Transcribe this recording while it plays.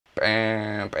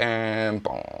Bam, bam,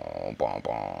 boom, boom,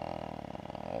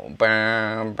 boom.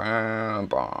 Bam, bam,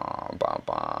 boom, boom,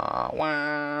 boom.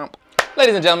 Wow.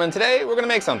 Ladies and gentlemen, today we're gonna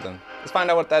make something. Let's find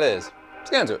out what that is.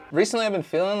 Let's get into it. Recently I've been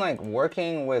feeling like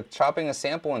working with chopping a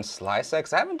sample in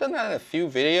Slicex. I haven't done that in a few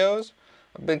videos.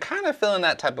 I've been kind of feeling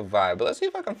that type of vibe, but let's see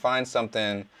if I can find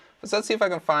something. Let's see if I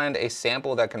can find a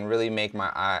sample that can really make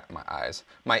my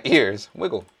ears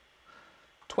wiggle,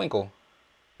 twinkle.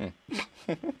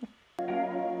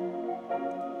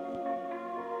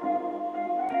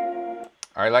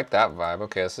 I like that vibe.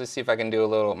 Okay, let's just see if I can do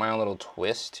my own little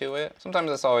twist to it. Sometimes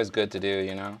that's always good to do,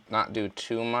 you know? Not do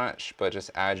too much, but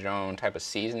just add your own type of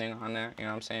seasoning on there, you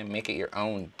know what I'm saying? Make it your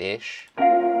own dish.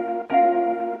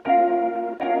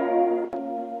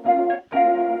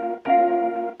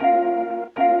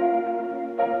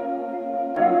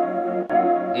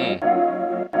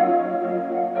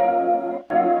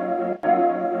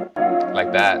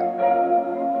 Like that.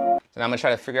 So now I'm gonna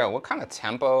try to figure out what kind of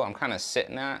tempo I'm kind of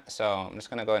sitting at. So I'm just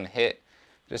gonna go ahead and hit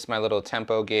just my little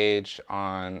tempo gauge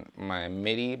on my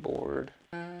MIDI board.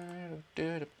 So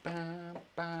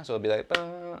it'll be like, it's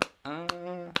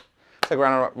like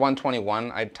around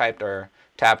 121 I typed or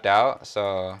tapped out.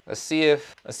 So let's see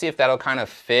if that'll kind of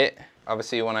fit.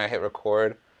 Obviously when I hit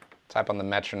record, type on the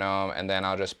metronome and then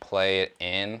I'll just play it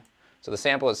in. So the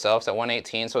sample itself is at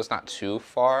 118, so it's not too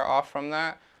far off from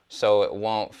that. So it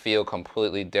won't feel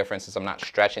completely different since I'm not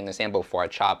stretching the sample before I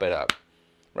chop it up.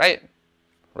 Right?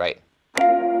 Right.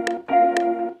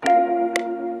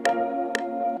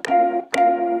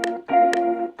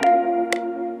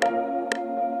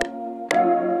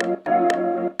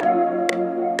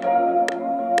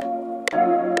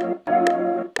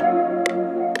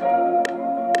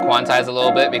 Quantize a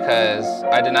little bit because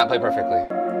I did not play perfectly.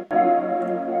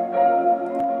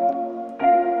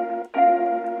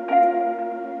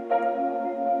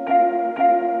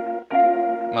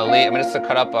 I'm just gonna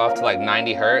cut up off to like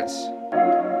 90 hertz.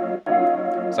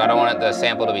 So I don't want the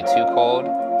sample to be too cold.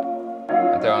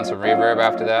 And throw in some reverb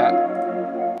after that.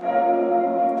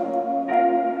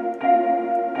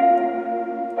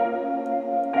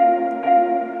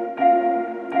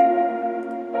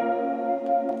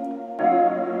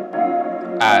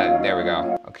 There we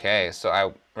go. Okay,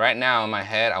 so right now in my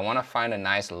head, I want to find a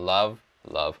nice live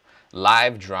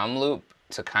drum loop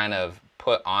to kind of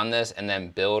put on this and then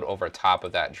build over top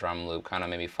of that drum loop, kind of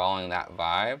maybe following that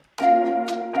vibe.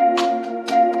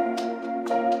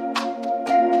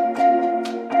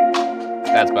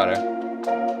 That's better.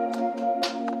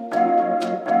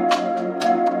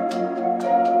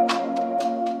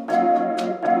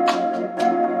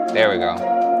 There we go.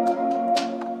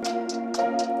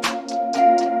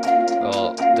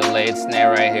 Little delayed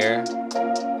snare right here.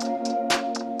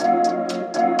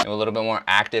 A little bit more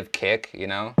active kick, you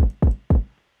know?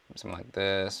 Something like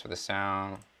this for the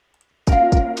sound.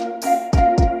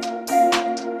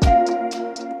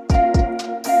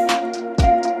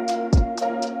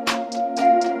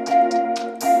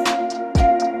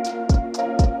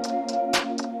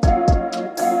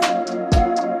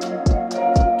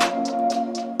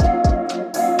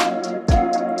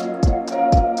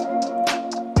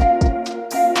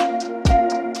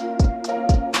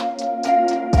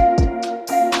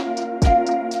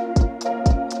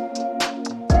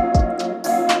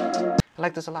 I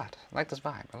like this a lot. I like this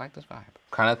vibe. I like this vibe.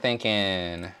 Kind of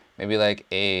thinking maybe like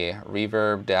a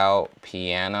reverbed out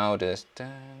piano, just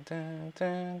dun, dun,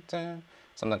 dun, dun.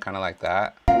 Something kind of like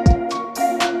that. There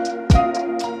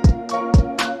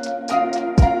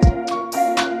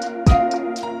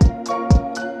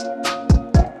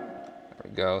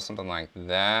we go, something like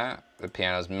that. The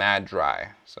piano's mad dry,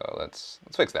 so let's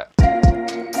fix that.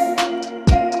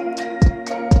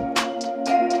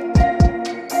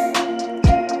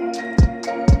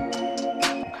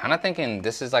 I'm thinking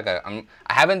this is like I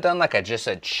haven't done like just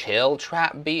a chill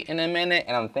trap beat in a minute,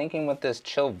 and I'm thinking with this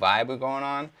chill vibe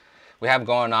we have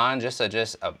going on, just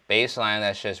a bass line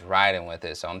that's just riding with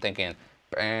it. So I'm thinking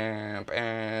bam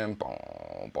bam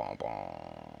boom boom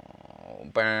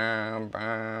boom bam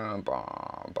bam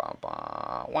boom boom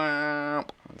boom wow.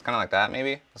 It's kind of like that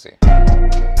maybe. Let's see.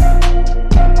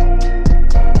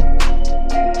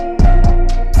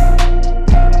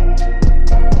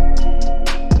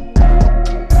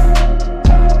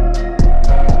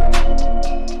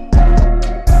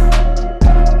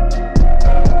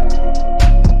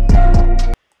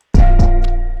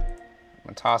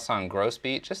 Toss on gross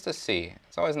beat just to see.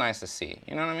 It's always nice to see,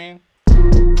 you know what I mean?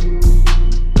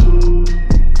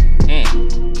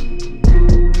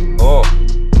 Oh,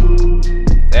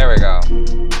 there we go.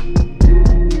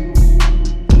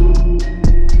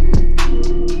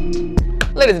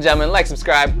 Ladies and gentlemen, like,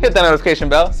 subscribe, hit that notification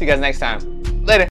bell. See you guys next time.